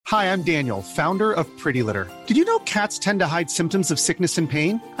Hi, I'm Daniel, founder of Pretty Litter. Did you know cats tend to hide symptoms of sickness and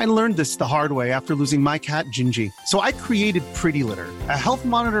pain? I learned this the hard way after losing my cat, Gingy. So I created Pretty Litter, a health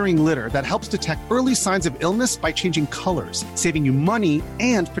monitoring litter that helps detect early signs of illness by changing colors, saving you money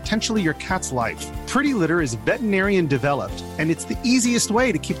and potentially your cat's life. Pretty Litter is veterinarian developed, and it's the easiest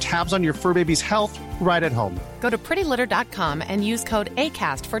way to keep tabs on your fur baby's health right at home. Go to prettylitter.com and use code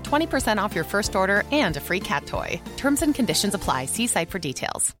ACAST for 20% off your first order and a free cat toy. Terms and conditions apply. See site for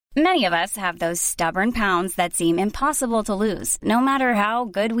details. Many of us have those stubborn pounds that seem impossible to lose, no matter how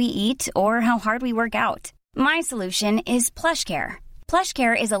good we eat or how hard we work out. My solution is PlushCare.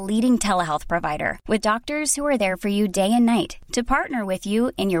 PlushCare is a leading telehealth provider with doctors who are there for you day and night to partner with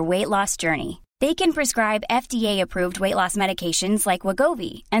you in your weight loss journey. They can prescribe FDA-approved weight loss medications like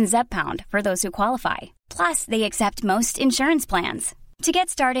Wegovy and Zepbound for those who qualify. Plus, they accept most insurance plans. To get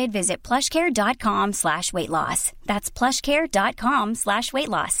started, visit plushcare.com/weightloss. That's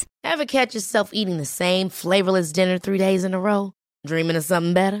plushcare.com/weightloss. Ever catch yourself eating the same flavorless dinner 3 days in a row? Dreaming of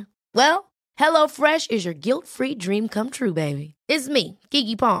something better? Well, HelloFresh is your guilt-free dream come true, baby. It's me,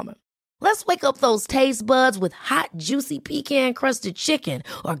 Keke Palmer. Let's wake up those taste buds with hot, juicy pecan-crusted chicken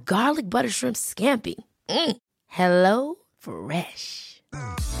or garlic butter shrimp scampi. Hello Fresh.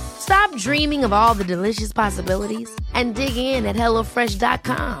 Stop dreaming of all the delicious possibilities and dig in at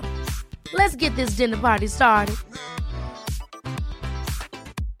HelloFresh.com. Let's get this dinner party started.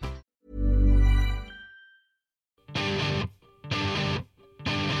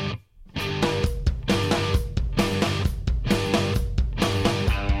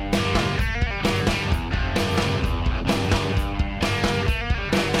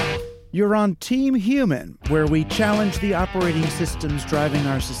 You're on Team Human, where we challenge the operating systems driving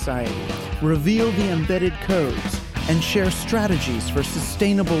our society, reveal the embedded codes, and share strategies for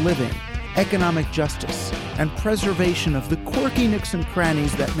sustainable living, economic justice, and preservation of the quirky nooks and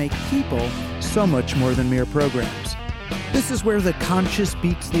crannies that make people so much more than mere programs. This is where the conscious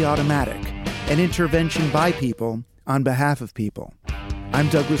beats the automatic, an intervention by people on behalf of people. I'm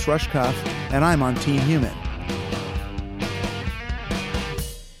Douglas Rushkoff, and I'm on Team Human.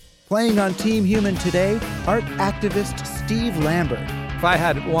 Playing on Team Human today, art activist Steve Lambert. If I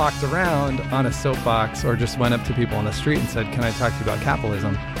had walked around on a soapbox or just went up to people on the street and said, "Can I talk to you about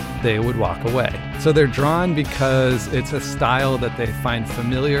capitalism?" they would walk away. So they're drawn because it's a style that they find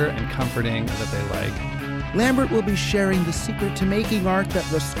familiar and comforting and that they like. Lambert will be sharing the secret to making art that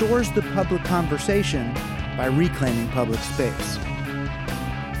restores the public conversation by reclaiming public space.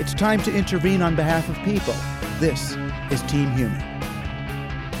 It's time to intervene on behalf of people. This is Team Human.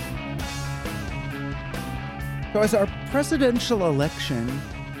 So as our presidential election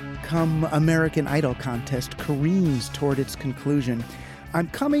come American Idol contest careens toward its conclusion, I'm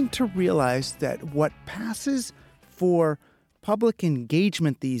coming to realize that what passes for public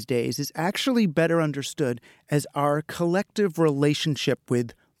engagement these days is actually better understood as our collective relationship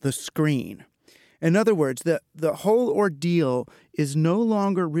with the screen. In other words, the whole ordeal is no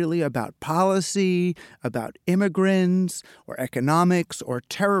longer really about policy, about immigrants, or economics, or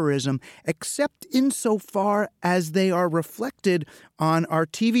terrorism, except insofar as they are reflected on our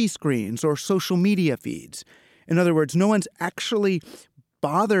TV screens or social media feeds. In other words, no one's actually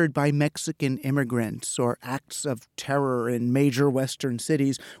bothered by Mexican immigrants or acts of terror in major Western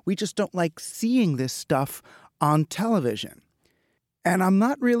cities. We just don't like seeing this stuff on television. And I'm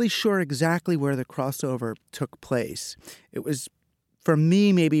not really sure exactly where the crossover took place. It was, for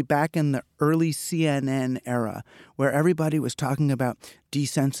me, maybe back in the early CNN era, where everybody was talking about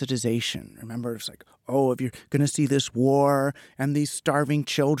desensitization. Remember, it's like, oh, if you're going to see this war and these starving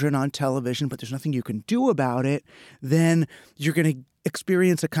children on television, but there's nothing you can do about it, then you're going to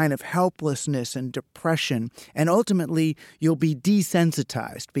experience a kind of helplessness and depression, and ultimately you'll be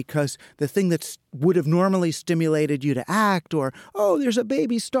desensitized because the thing that would have normally stimulated you to act, or, oh, there's a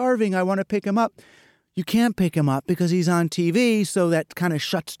baby starving, I want to pick him up, you can't pick him up because he's on TV, so that kind of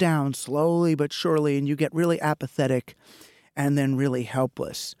shuts down slowly but surely, and you get really apathetic and then really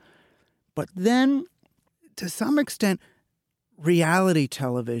helpless. But then, to some extent, reality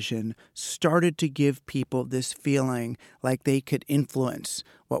television started to give people this feeling like they could influence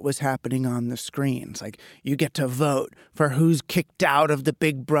what was happening on the screens. Like, you get to vote for who's kicked out of the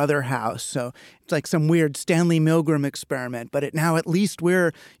Big Brother house. So it's like some weird Stanley Milgram experiment, but now at least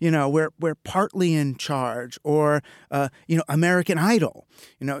we're partly in charge. Or, American Idol.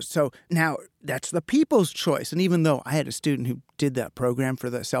 So now that's the people's choice. And even though I had a student who did that program for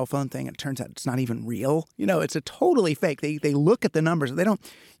the cell phone thing, it turns out it's not even real. It's a totally fake. They look at the numbers. They don't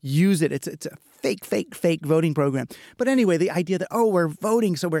use it. It's a fake voting program. But anyway, the idea that, we're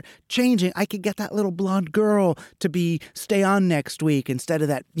voting, so we're changing. I could get that little blonde girl to stay on next week instead of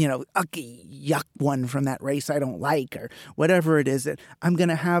that, ucky, yuck one from that race I don't like, or whatever it is, that I'm going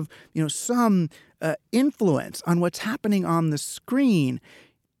to have, some influence on what's happening on the screen.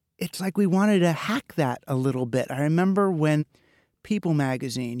 It's like we wanted to hack that a little bit. I remember when People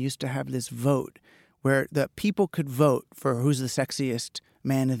magazine used to have this vote where the people could vote for who's the sexiest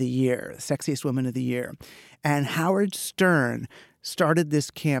man of the year, the sexiest woman of the year. And Howard Stern started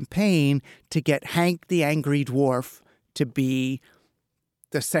this campaign to get Hank the Angry Dwarf to be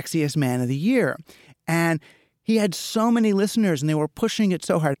the sexiest man of the year. And he had so many listeners and they were pushing it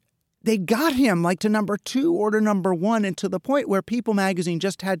so hard. They got him to number 2 or to number 1, and to the point where People magazine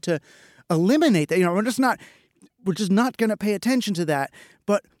just had to eliminate that. We're just not going to pay attention to that.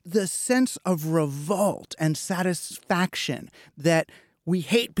 But the sense of revolt and satisfaction that we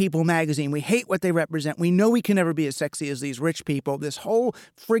hate People magazine, we hate what they represent, we know we can never be as sexy as these rich people, this whole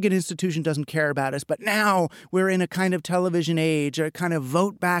friggin' institution doesn't care about us, but now we're in a kind of television age, a kind of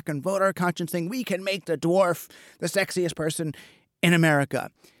vote back and vote our conscience thing. We can make the dwarf the sexiest person in America.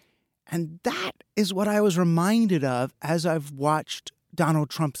 And that is what I was reminded of as I've watched Donald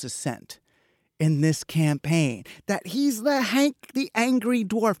Trump's ascent in this campaign, that he's the Hank the Angry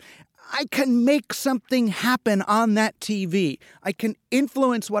Dwarf. I can make something happen on that TV. I can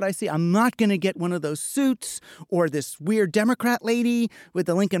influence what I see. I'm not going to get one of those suits or this weird Democrat lady with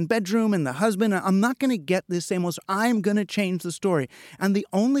the Lincoln bedroom and the husband. I'm not going to get this same old. I'm going to change the story. And the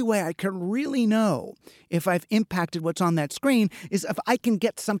only way I can really know if I've impacted what's on that screen is if I can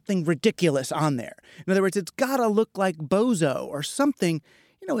get something ridiculous on there. In other words, it's got to look like Bozo or something.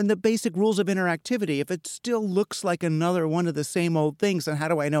 In the basic rules of interactivity, if it still looks like another one of the same old things, then how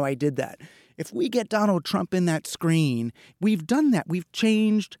do I know I did that? If we get Donald Trump in that screen, we've done that. We've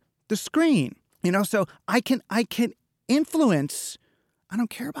changed the screen. So I can influence. I don't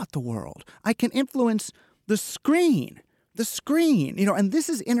care about the world. I can influence the screen. And this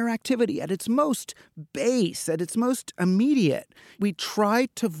is interactivity at its most base, at its most immediate. We try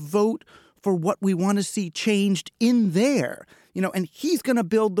to vote for what we want to see changed in there. And he's going to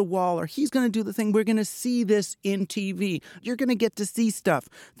build the wall or he's going to do the thing. We're going to see this in TV. You're going to get to see stuff,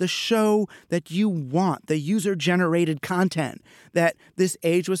 the show that you want, the user-generated content that this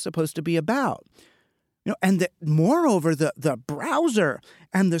age was supposed to be about. And moreover, the browser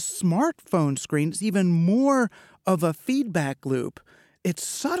and the smartphone screen is even more of a feedback loop. It's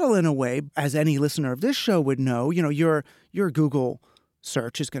subtle in a way, as any listener of this show would know. Your Google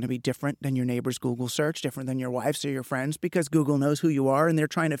search is going to be different than your neighbor's Google search, different than your wife's or your friend's, because Google knows who you are and they're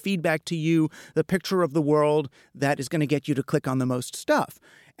trying to feed back to you the picture of the world that is going to get you to click on the most stuff.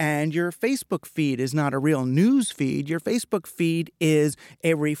 And your Facebook feed is not a real news feed. Your Facebook feed is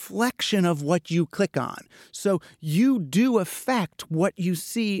a reflection of what you click on. So you do affect what you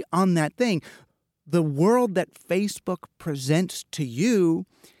see on that thing. The world that Facebook presents to you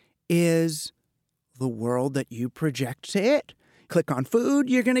is the world that you project to it. Click on food,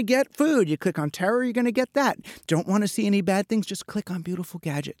 you're going to get food. You click on terror, you're going to get that. Don't want to see any bad things? Just click on beautiful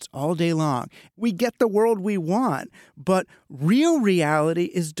gadgets all day long. We get the world we want, but real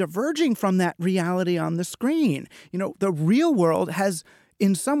reality is diverging from that reality on the screen. The real world has,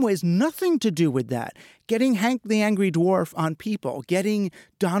 in some ways, nothing to do with that. Getting Hank the Angry Dwarf on People, getting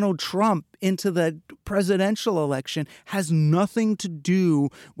Donald Trump into the presidential election has nothing to do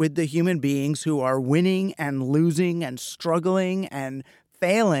with the human beings who are winning and losing and struggling and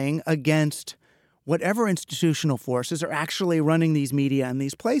failing against whatever institutional forces are actually running these media and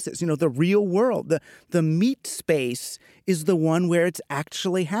these places. The real world, the meat space is the one where it's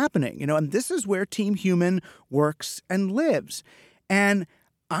actually happening. And this is where Team Human works and lives. And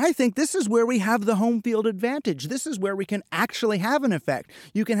I think this is where we have the home field advantage. This is where we can actually have an effect.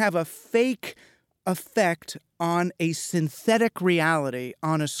 You can have a fake effect on a synthetic reality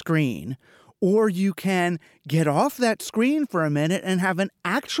on a screen, or you can get off that screen for a minute and have an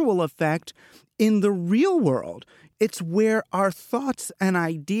actual effect in the real world. It's where our thoughts and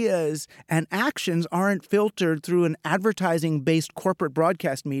ideas and actions aren't filtered through an advertising-based corporate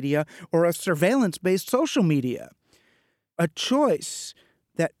broadcast media or a surveillance-based social media. A choice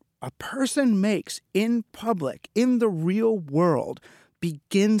that a person makes in public, in the real world,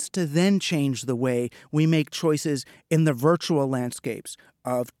 begins to then change the way we make choices in the virtual landscapes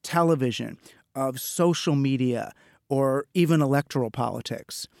of television, of social media, or even electoral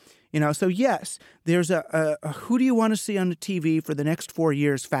politics. So yes, there's a who do you want to see on the TV for the next 4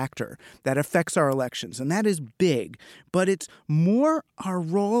 years factor that affects our elections, and that is big. But it's more our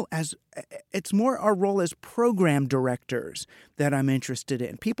role as program directors that I'm interested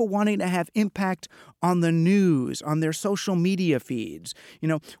in. People wanting to have impact on the news, on their social media feeds.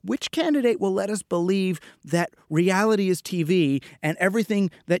 Which candidate will let us believe that reality is TV and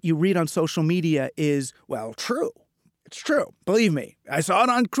everything that you read on social media is, well, true? It's true. Believe me. I saw it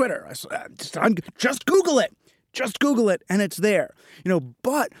on Twitter. Just Google it. Just Google it, and it's there.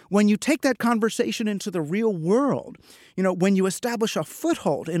 But when you take that conversation into the real world, when you establish a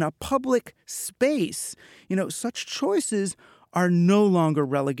foothold in a public space, such choices are no longer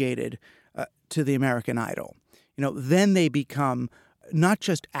relegated to the American Idol. Then they become not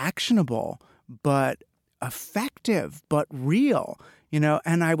just actionable, but effective, but real.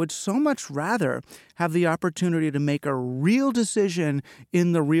 And I would so much rather have the opportunity to make a real decision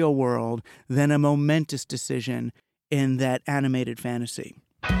in the real world than a momentous decision in that animated fantasy.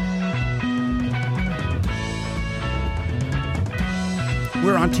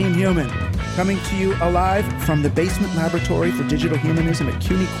 We're on Team Human, coming to you alive from the Basement Laboratory for Digital Humanism at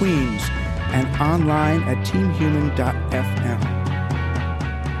CUNY Queens and online at teamhuman.fm.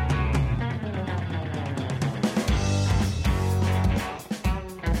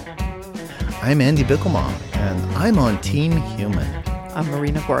 I'm Andy Bickelman, and I'm on Team Human. I'm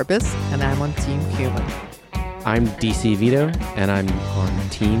Marina Gorbis, and I'm on Team Human. I'm DC Vito, and I'm on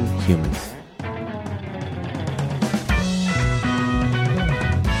Team Human.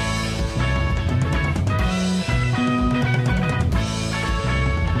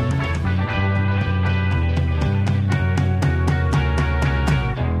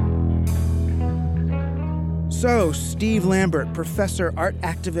 So, Steve Lambert, professor, art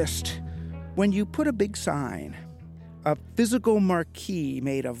activist. When you put a big sign, a physical marquee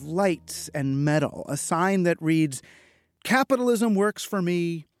made of lights and metal, a sign that reads, "Capitalism works for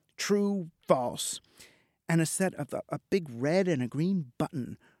me, true, false," and a set of a big red and a green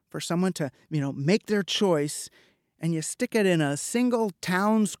button for someone to, make their choice, and you stick it in a single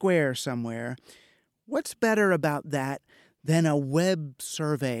town square somewhere, what's better about that than a web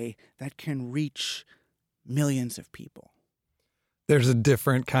survey that can reach millions of people? There's a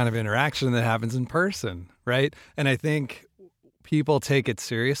different kind of interaction that happens in person, right? And I think people take it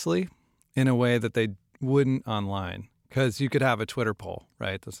seriously in a way that they wouldn't online, because you could have a Twitter poll,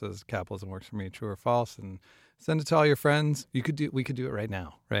 right, that says capitalism works for me, true or false, and send it to all your friends. We could do it right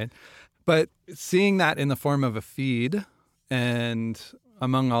now, right? But seeing that in the form of a feed, and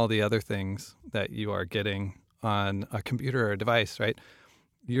among all the other things that you are getting on a computer or a device, right,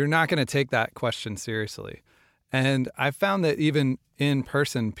 you're not going to take that question seriously. And I found that even in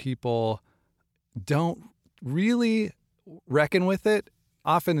person, people don't really reckon with it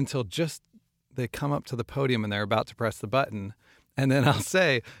often until just they come up to the podium and they're about to press the button. And then I'll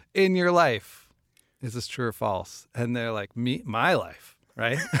say, in your life, is this true or false? And they're like, my life,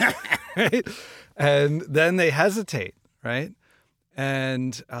 right? Right? And then they hesitate, right?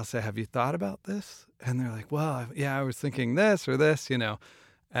 And I'll say, have you thought about this? And they're like, well, yeah, I was thinking this or this,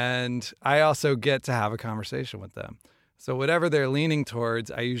 And I also get to have a conversation with them. So whatever they're leaning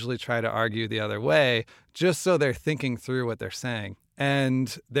towards, I usually try to argue the other way, just so they're thinking through what they're saying.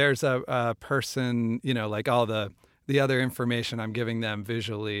 And there's a person, like all the other information I'm giving them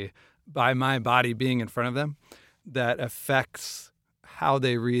visually by my body being in front of them, that affects how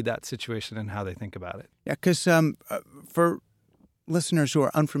they read that situation and how they think about it. Yeah, because for listeners who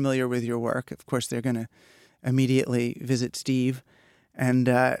are unfamiliar with your work, of course, they're going to immediately visit Steve and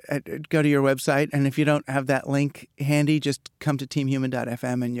go to your website. And if you don't have that link handy, just come to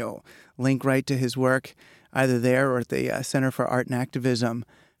teamhuman.fm and you'll link right to his work, either there or at the Center for Art and Activism.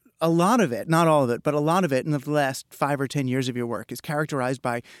 A lot of it, not all of it, but a lot of it in the last 5 or 10 years of your work is characterized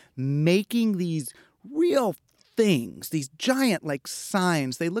by making these real things, these giant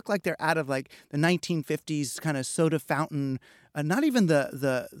signs. They look like they're out of the 1950s kind of soda fountain, not even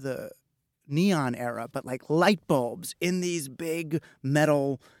the neon era, but light bulbs in these big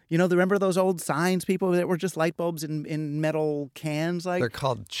metal, remember those old signs, people, that were just light bulbs in metal cans? They're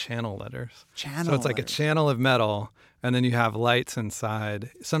called channel letters. So it's letters. like a channel of metal, and then you have lights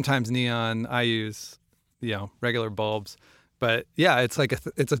inside, sometimes neon. I use, regular bulbs. But yeah, it's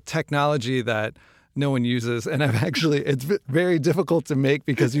it's a technology that no one uses. And it's very difficult to make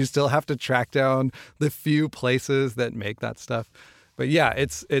because you still have to track down the few places that make that stuff. But yeah,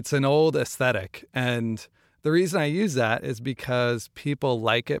 it's an old aesthetic. And the reason I use that is because people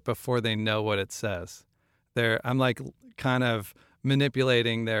like it before they know what it says. I'm kind of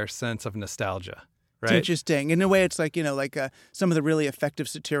manipulating their sense of nostalgia, It's interesting. In a way, it's like, some of the really effective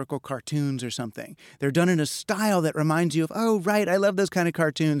satirical cartoons or something. They're done in a style that reminds you of, oh, right, I love those kind of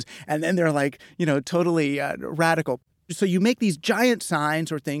cartoons. And then they're like, totally radical. So you make these giant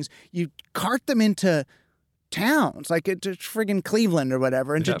signs or things, you cart them into towns, like to friggin' Cleveland or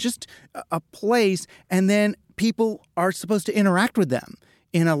whatever, into just a place, and then people are supposed to interact with them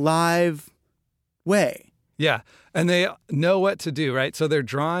in a live way. Yeah. And they know what to do, right? So they're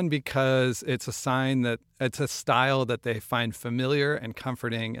drawn because it's a sign that it's a style that they find familiar and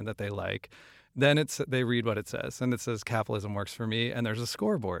comforting and that they like. Then they read what it says, and it says capitalism works for me, and there's a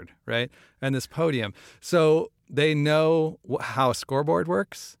scoreboard, right? And this podium. So they know how a scoreboard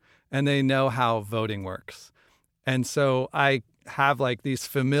works, and they know how voting works. And so I have like these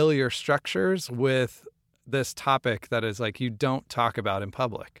familiar structures with this topic that is like you don't talk about in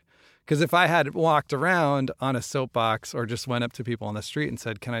public. Because if I had walked around on a soapbox or just went up to people on the street and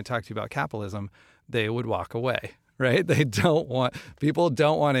said, can I talk to you about capitalism? They would walk away, right? People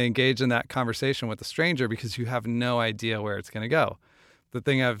don't want to engage in that conversation with a stranger because you have no idea where it's going to go. The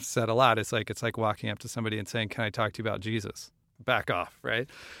thing I've said a lot is it's like walking up to somebody and saying, can I talk to you about Jesus? Back off, right?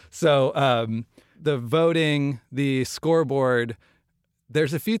 So the voting, the scoreboard,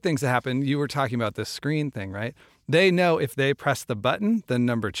 there's a few things that happen. You were talking about this screen thing, right? They know if they press the button, the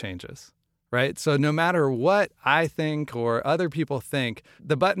number changes, right? So no matter what I think or other people think,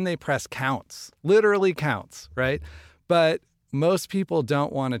 the button they press counts, literally counts, right? But most people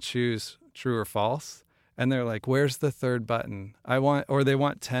don't want to choose true or false. And they're like, where's the third button? They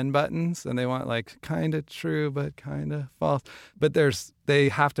want 10 buttons and they want like kind of true, but kind of false. But they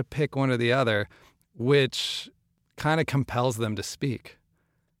have to pick one or the other, which kind of compels them to speak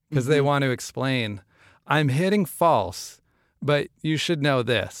because they want to explain, I'm hitting false, but you should know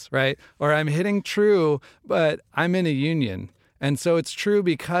this, right? Or I'm hitting true, but I'm in a union. And so it's true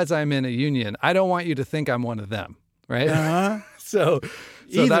because I'm in a union. I don't want you to think I'm one of them, right? Uh-huh. So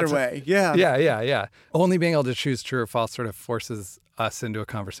either way, yeah. Yeah. Only being able to choose true or false sort of forces us into a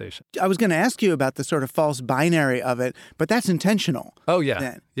conversation. I was going to ask you about the sort of false binary of it, but that's intentional. Oh, yeah.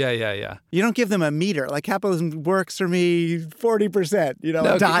 Then. Yeah. You don't give them a meter. Like capitalism works for me 40%,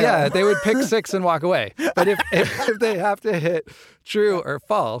 no, dial. Yeah, they would pick 6 and walk away. But if they have to hit true or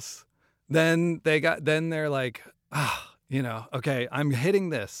false, then they're like, okay, I'm hitting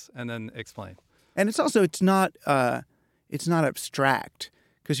this, and then explain. And it's not abstract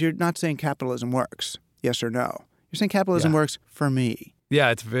because you're not saying capitalism works, yes or no. You're saying capitalism works for me. Yeah,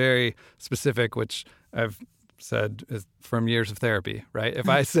 it's very specific, which I've said is from years of therapy, right? If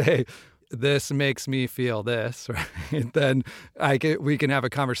I say, this makes me feel this, right, then we can have a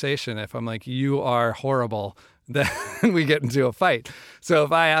conversation. If I'm like, you are horrible, then we get into a fight. So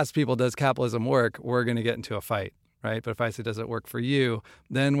if I ask people, does capitalism work, we're going to get into a fight, right? But if I say, does it work for you,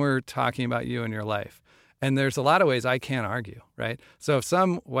 then we're talking about you and your life. And there's a lot of ways I can't argue, right? So if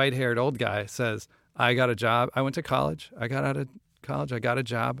some white-haired old guy says, I got a job, I went to college, I got out of college, I got a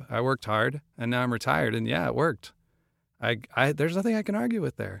job, I worked hard, and now I'm retired, and yeah, it worked. There's nothing I can argue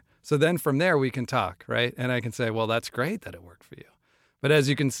with there. So then from there we can talk, right? And I can say, well, that's great that it worked for you. But as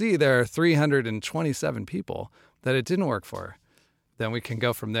you can see, there are 327 people that it didn't work for. Then we can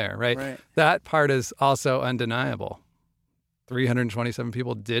go from there, right? That part is also undeniable. 327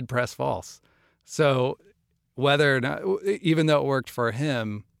 people did press false. So whether or not, even though it worked for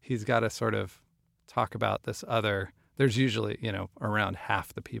him, he's got to sort of talk about this other. There's usually, around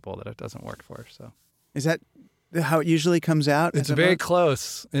half the people that it doesn't work for. So is that how it usually comes out? It's very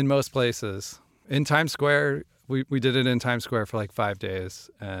close in most places. In Times Square, we did it in Times Square for like 5 days,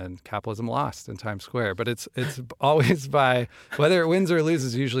 and capitalism lost in Times Square. But it's always by, whether it wins or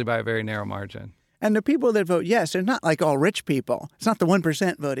loses, usually by a very narrow margin. And the people that vote yes, they're not like all rich people. It's not the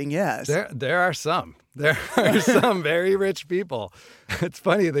 1% voting yes. There are some. There are some very rich people. It's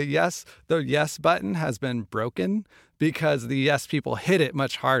funny, the yes button has been broken because the yes people hit it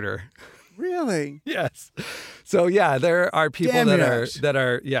much harder. Really? Yes. So yeah, there are people that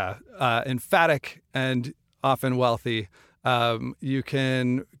are emphatic and often wealthy. You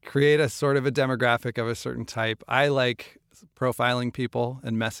can create a sort of a demographic of a certain type. I like profiling people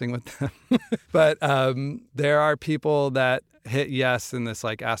and messing with them. But there are people that hit yes in this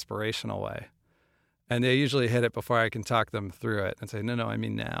like aspirational way. And they usually hit it before I can talk them through it and say, no, I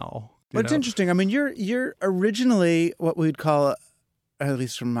mean now. Well, it's interesting. I mean, you're originally what we'd call, at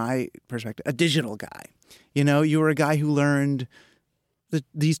least from my perspective, a digital guy. You were a guy who learned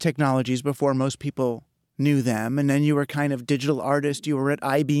these technologies before most people knew them. And then you were kind of digital artist. You were at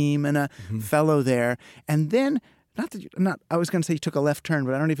IBeam and a fellow there. And then, I was going to say you took a left turn,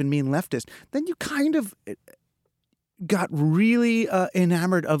 but I don't even mean leftist. Then you kind of got really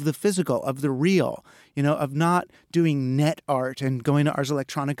enamored of the physical, of the real, of not doing net art and going to Ars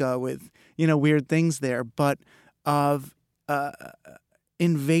Electronica with, weird things there, but of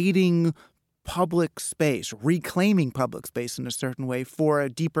invading public space, reclaiming public space in a certain way for a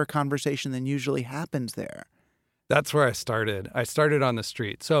deeper conversation than usually happens there. That's where I started. I started on the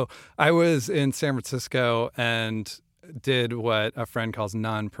street. So I was in San Francisco and did what a friend calls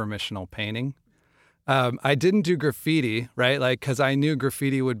non-permissional painting. I didn't do graffiti, right? Because I knew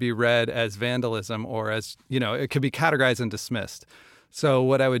graffiti would be read as vandalism or as, it could be categorized and dismissed. So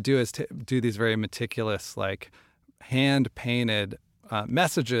what I would do is do these very meticulous, hand-painted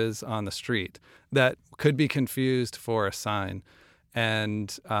messages on the street that could be confused for a sign. And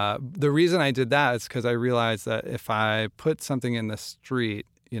the reason I did that is because I realized that if I put something in the street,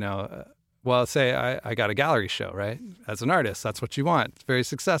 say I got a gallery show, right? As an artist, that's what you want. It's very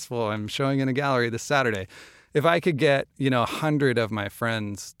successful. I'm showing in a gallery this Saturday. If I could get, 100 of my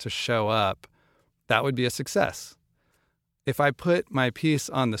friends to show up, that would be a success. If I put my piece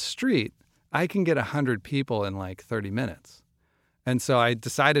on the street, I can get 100 people in 30 minutes. And so I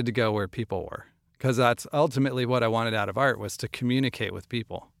decided to go where people were, because that's ultimately what I wanted out of art, was to communicate with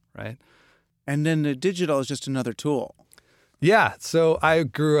people, right? And then the digital is just another tool. Yeah. So I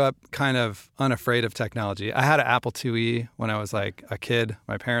grew up kind of unafraid of technology. I had an Apple IIe when I was a kid.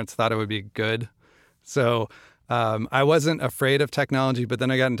 My parents thought it would be good. So I wasn't afraid of technology, but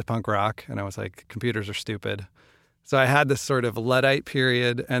then I got into punk rock and I was like, computers are stupid. So I had this sort of Luddite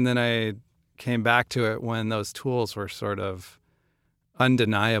period, and then I came back to it when those tools were sort of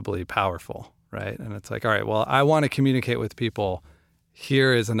undeniably powerful, right? And it's all right, well, I want to communicate with people.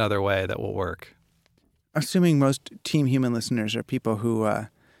 Here is another way that will work. Assuming most Team Human listeners are people who are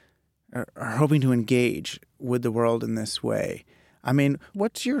hoping to engage with the world in this way, I mean,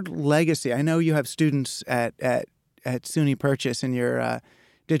 what's your legacy? I know you have students at SUNY Purchase in your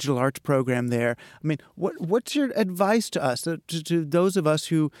digital arts program there. I mean, what's your advice to us, to those of us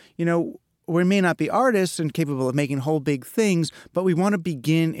who, we may not be artists and capable of making whole big things, but we want to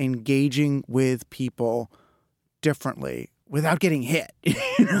begin engaging with people differently without getting hit,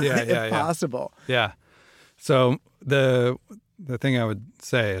 if possible. Yeah. So the thing I would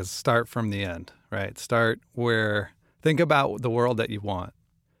say is start from the end, right? Think about the world that you want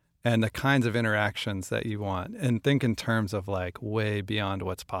and the kinds of interactions that you want, and think in terms of way beyond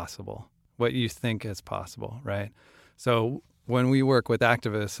what's possible, what you think is possible, right? So when we work with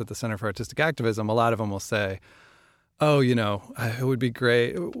activists at the Center for Artistic Activism, a lot of them will say, oh, it would be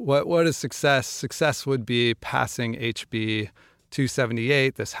great. What is success? Success would be passing HB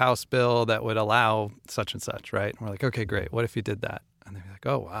 278, this House bill that would allow such and such, right? And we're like, okay, great. What if you did that? And they're like,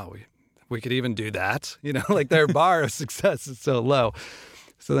 oh, wow, we could even do that. Their bar of success is so low.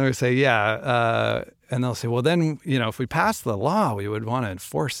 So then we say, yeah. And they'll say, well, then, if we passed the law, we would want to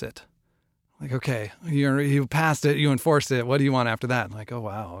enforce it. Okay, you passed it, you enforced it. What do you want after that? Oh,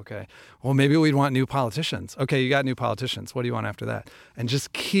 wow, okay. Well, maybe we'd want new politicians. Okay, you got new politicians. What do you want after that? And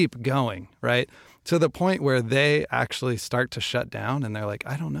just keep going, right? To the point where they actually start to shut down and they're like,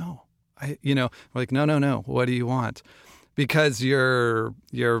 I don't know. We're like, no. What do you want? Because your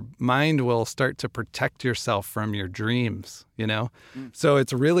mind will start to protect yourself from your dreams, So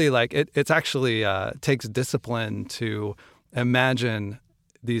it's really it's actually takes discipline to imagine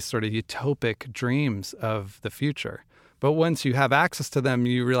these sort of utopic dreams of the future. But once you have access to them,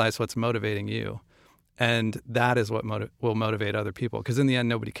 you realize what's motivating you. And that is what will motivate other people. Because in the end,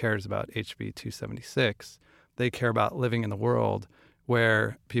 nobody cares about HB 276. They care about living in the world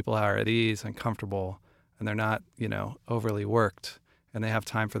where people are at ease and comfortable, and they're not, overly worked, and they have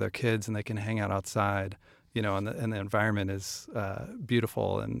time for their kids, and they can hang out outside, and the environment is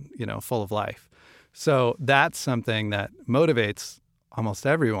beautiful and, full of life. So that's something that motivates almost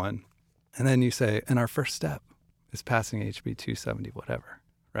everyone. And then you say, and our first step is passing HB 270, whatever,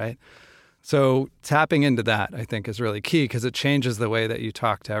 right? So tapping into that, I think, is really key, because it changes the way that you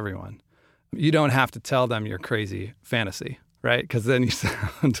talk to everyone. You don't have to tell them your crazy fantasy, right? Because then you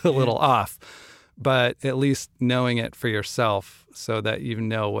sound a little off. But at least knowing it for yourself so that you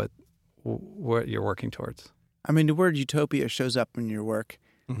know what you're working towards. I mean, the word utopia shows up in your work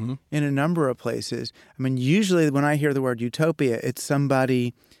in a number of places. I mean, usually when I hear the word utopia, it's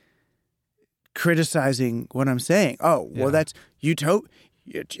somebody criticizing what I'm saying. Oh, well, that's either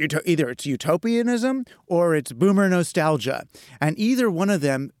it's utopianism or it's boomer nostalgia. And either one of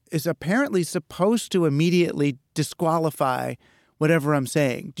them is apparently supposed to immediately disqualify whatever I'm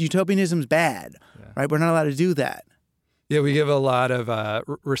saying. Utopianism's bad, right? We're not allowed to do that. Yeah, we give a lot of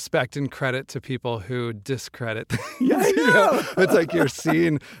respect and credit to people who discredit things. Yeah, I know. It's like you're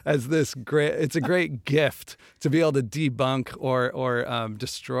seen as this great. It's a great gift to be able to debunk or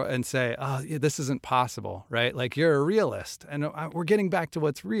destroy and say, "Oh, yeah, this isn't possible," right? Like you're a realist, and we're getting back to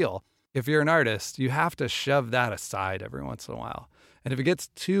what's real. If you're an artist, you have to shove that aside every once in a while, and if it gets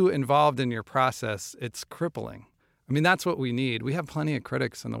too involved in your process, it's crippling. I mean, that's what we need. We have plenty of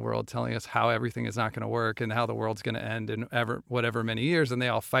critics in the world telling us how everything is not going to work and how the world's going to end in whatever many years, and they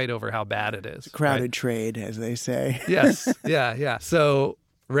all fight over how bad it is. Crowded trade, as they say. Yes. Yeah. So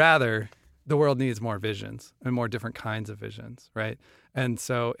rather, the world needs more visions and more different kinds of visions, right? And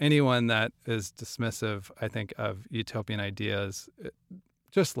so anyone that is dismissive, I think, of utopian ideas,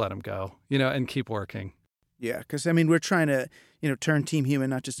 just let them go, and keep working. Yeah, because, we're trying to, turn Team Human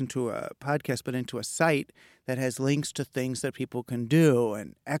not just into a podcast, but into a site that has links to things that people can do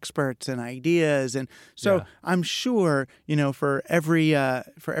and experts and ideas. And so I'm sure, for every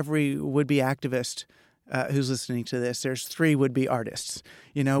would-be activist who's listening to this, there's 3 would-be artists,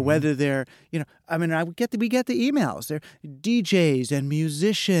 whether they're, we get the emails. They're DJs and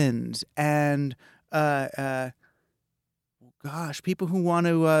musicians and people who want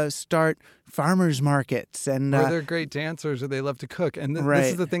to start farmers markets and or they're great dancers or they love to cook. And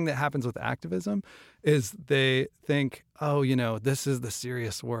this is the thing that happens with activism is they think, oh, this is the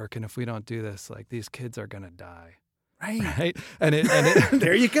serious work, and if we don't do this, like these kids are gonna die. Right. And it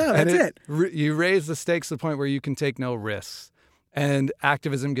there you go. That's it. You raise the stakes to the point where you can take no risks. And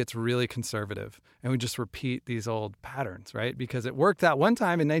activism gets really conservative, and we just repeat these old patterns, right? Because it worked that one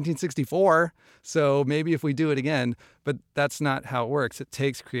time in 1964, so maybe if we do it again, but that's not how it works. It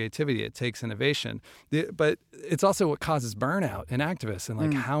takes creativity, it takes innovation, but it's also what causes burnout in activists.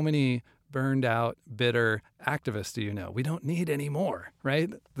 And how many burned out, bitter activists do you know? We don't need any more, right?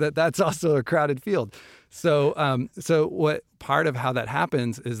 That's also a crowded field. So, what part of how that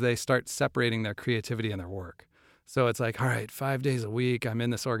happens is they start separating their creativity and their work. So it's like, all right, 5 days a week, I'm in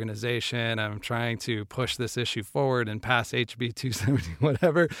this organization, I'm trying to push this issue forward and pass HB 270,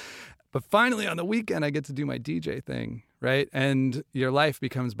 whatever. But finally on the weekend, I get to do my DJ thing, right? And your life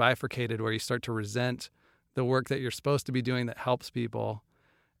becomes bifurcated where you start to resent the work that you're supposed to be doing that helps people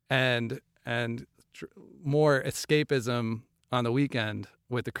and more escapism on the weekend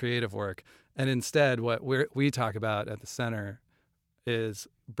with the creative work. And instead, what we talk about at the center is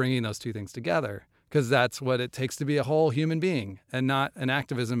bringing those two things together. Because that's what it takes to be a whole human being and not an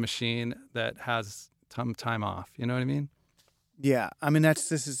activism machine that has some time off. You know what I mean? Yeah. This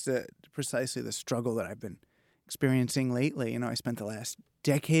is precisely the struggle that I've been experiencing lately. I spent the last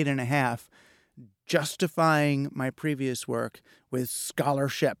decade and a half justifying my previous work with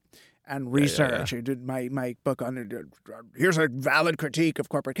scholarship and research. I did my book on here's a valid critique of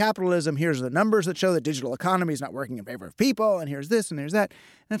corporate capitalism. Here's the numbers that show the digital economy is not working in favor of people. And here's this and there's that.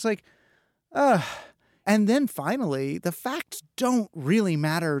 And it's like, and then finally, the facts don't really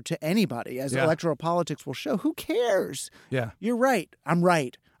matter to anybody, as electoral politics will show. Who cares? Yeah. You're right. I'm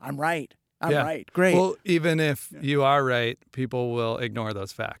right. I'm right. I'm right. Great. Well, even if you are right, people will ignore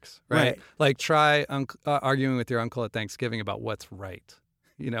those facts, right? Like try arguing with your uncle at Thanksgiving about what's right.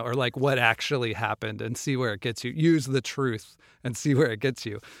 Or like what actually happened and see where it gets you. Use the truth and see where it gets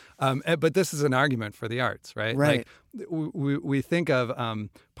you. But this is an argument for the arts, right? Right. Like we think of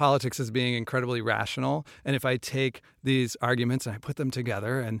politics as being incredibly rational. And if I take these arguments and I put them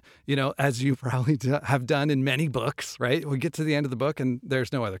together and, as you probably have done in many books, right? We get to the end of the book and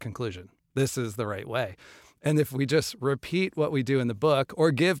there's no other conclusion. This is the right way. And if we just repeat what we do in the book or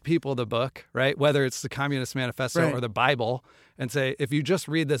give people the book, right, whether it's the Communist Manifesto or the Bible, and say, if you just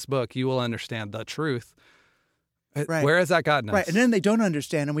read this book, you will understand the truth. Right. Where has that gotten us? Right. And then they don't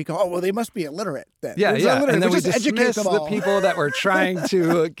understand, and we go, oh, well, they must be illiterate then. Yeah. And then we just dismiss the people that were trying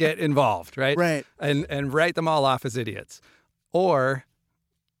to get involved, right? Right. And write them all off as idiots. Or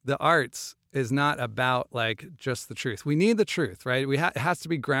the arts is not about like just the truth. We need the truth, right? It has to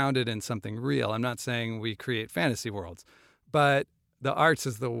be grounded in something real. I'm not saying we create fantasy worlds, but the arts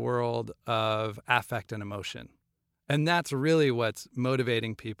is the world of affect and emotion. And that's really what's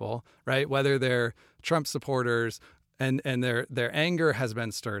motivating people, right? Whether they're Trump supporters and their anger has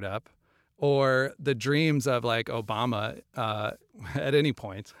been stirred up, or the dreams of like Obama at any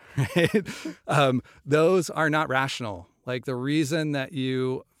point, right? Those are not rational. Like the reason that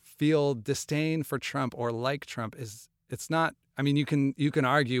you feel disdain for Trump or like Trump it's not, you can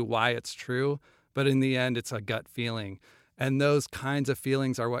argue why it's true, but in the end it's a gut feeling. And those kinds of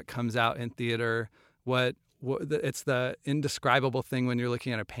feelings are what comes out in theater. It's the indescribable thing when you're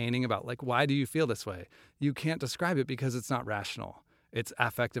looking at a painting about like, why do you feel this way? You can't describe it because it's not rational. It's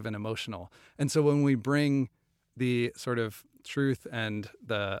affective and emotional. And so when we bring the sort of truth and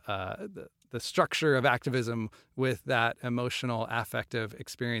the structure of activism with that emotional, affective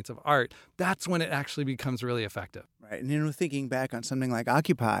experience of art, that's when it actually becomes really effective. Right. And thinking back on something like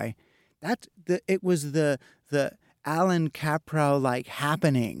Occupy, it was the Alan Kaprow-like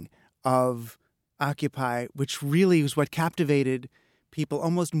happening of Occupy, which really was what captivated people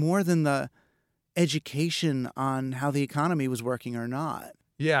almost more than the education on how the economy was working or not.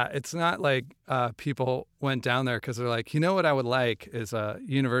 Yeah, it's not like people went down there because they're like, what I would like is a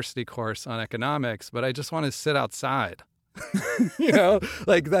university course on economics, but I just want to sit outside.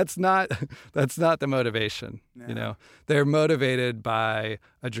 Like that's not the motivation. No. They're motivated by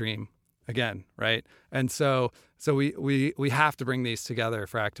a dream again, right? And so we have to bring these together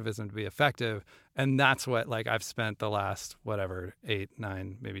for activism to be effective. And that's what I've spent the last 8,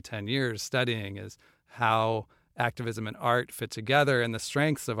 9, maybe 10 years studying, is how activism and art fit together and the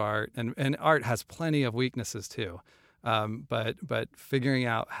strengths of art. And art has plenty of weaknesses too. But figuring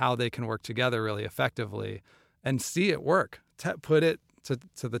out how they can work together really effectively and see it work, put it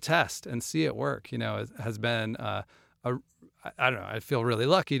to the test and see it work, has been I don't know, I feel really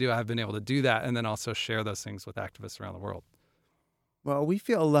lucky to have been able to do that and then also share those things with activists around the world. Well, we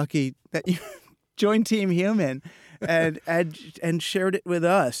feel lucky that you joined Team Human and shared it with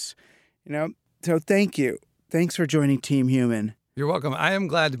us. So thank you. Thanks for joining Team Human. You're welcome. I am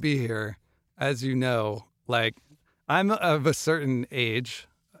glad to be here. As you know, I'm of a certain age.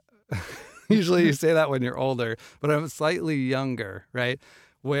 Usually you say that when you're older, but I'm slightly younger, right?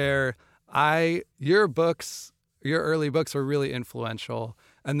 Where your early books were really influential.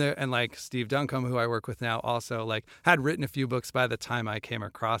 And Steve Duncombe, who I work with now, also had written a few books by the time I came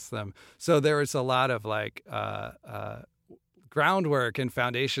across them. So there was a lot of groundwork and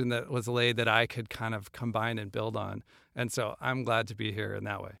foundation that was laid that I could kind of combine and build on. And so I'm glad to be here in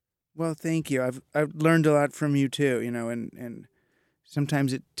that way. Well, thank you. I've learned a lot from you too, and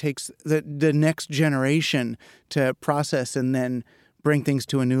sometimes it takes the next generation to process and then bring things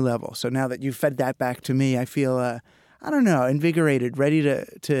to a new level. So now that you've fed that back to me, I feel, invigorated, ready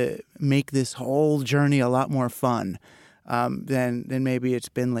to make this whole journey a lot more fun than maybe it's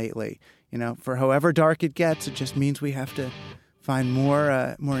been lately. For however dark it gets, it just means we have to find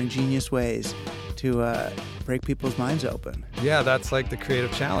more ingenious ways to break people's minds open. Yeah, that's the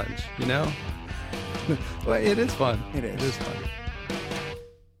creative challenge, Well, it is fun. It is. It is fun.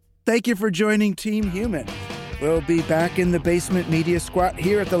 Thank you for joining Team Human. We'll be back in the basement media squat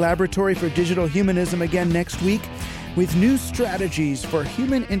here at the Laboratory for Digital Humanism again next week with new strategies for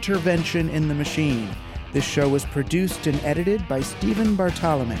human intervention in the machine. This show was produced and edited by Stephen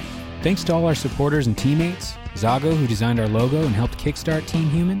Bartolome. Thanks to all our supporters and teammates, Zago, who designed our logo and helped kickstart Team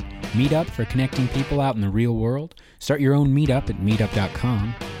Human, Meetup for connecting people out in the real world, start your own meetup at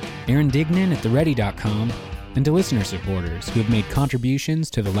meetup.com, Aaron Dignan at theready.com, and to listener supporters who have made contributions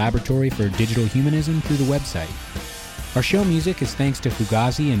to the Laboratory for Digital Humanism through the website. Our show music is thanks to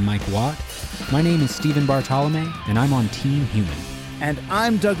Fugazi and Mike Watt. My name is Stephen Bartolome, and I'm on Team Human. And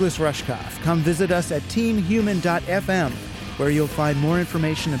I'm Douglas Rushkoff. Come visit us at teamhuman.fm, where you'll find more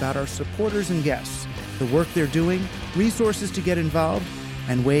information about our supporters and guests, the work they're doing, resources to get involved,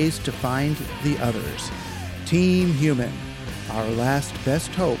 and ways to find the others. Team Human, our last best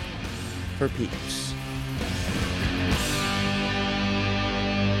hope for peace.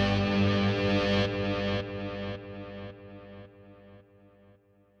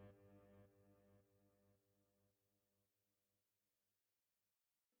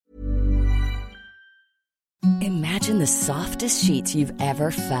 Imagine the softest sheets you've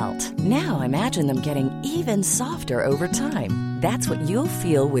ever felt. Now imagine them getting even softer over time. That's what you'll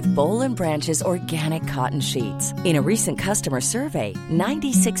feel with Boll & Branch's organic cotton sheets. In a recent customer survey,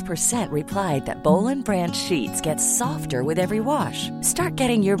 96% replied that Boll & Branch sheets get softer with every wash. Start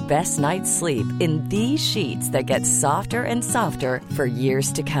getting your best night's sleep in these sheets that get softer and softer for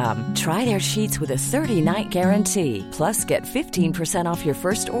years to come. Try their sheets with a 30-night guarantee. Plus, get 15% off your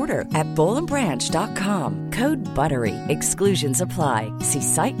first order at bollandbranch.com. Code BUTTERY. Exclusions apply. See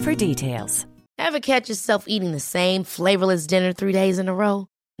site for details. Ever catch yourself eating the same flavorless dinner 3 days in a row?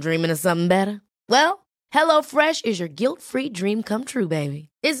 Dreaming of something better? Well, HelloFresh is your guilt-free dream come true, baby.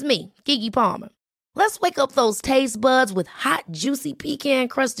 It's me, Keke Palmer. Let's wake up those taste buds with hot, juicy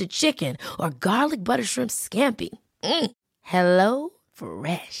pecan-crusted chicken or garlic butter shrimp scampi. Hello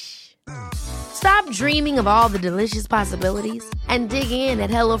Fresh. Stop dreaming of all the delicious possibilities and dig in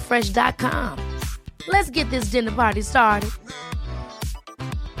at HelloFresh.com. Let's get this dinner party started.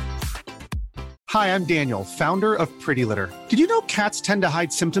 Hi, I'm Daniel, founder of Pretty Litter. Did you know cats tend to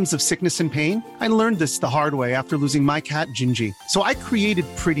hide symptoms of sickness and pain? I learned this the hard way after losing my cat, Gingy. So I created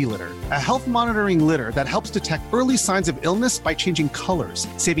Pretty Litter, a health monitoring litter that helps detect early signs of illness by changing colors,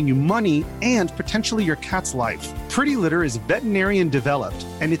 saving you money and potentially your cat's life. Pretty Litter is veterinarian developed,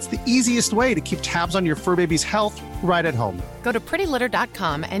 and it's the easiest way to keep tabs on your fur baby's health right at home. Go to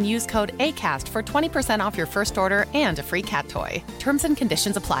prettylitter.com and use code ACAST for 20% off your first order and a free cat toy. Terms and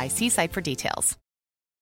conditions apply. See site for details.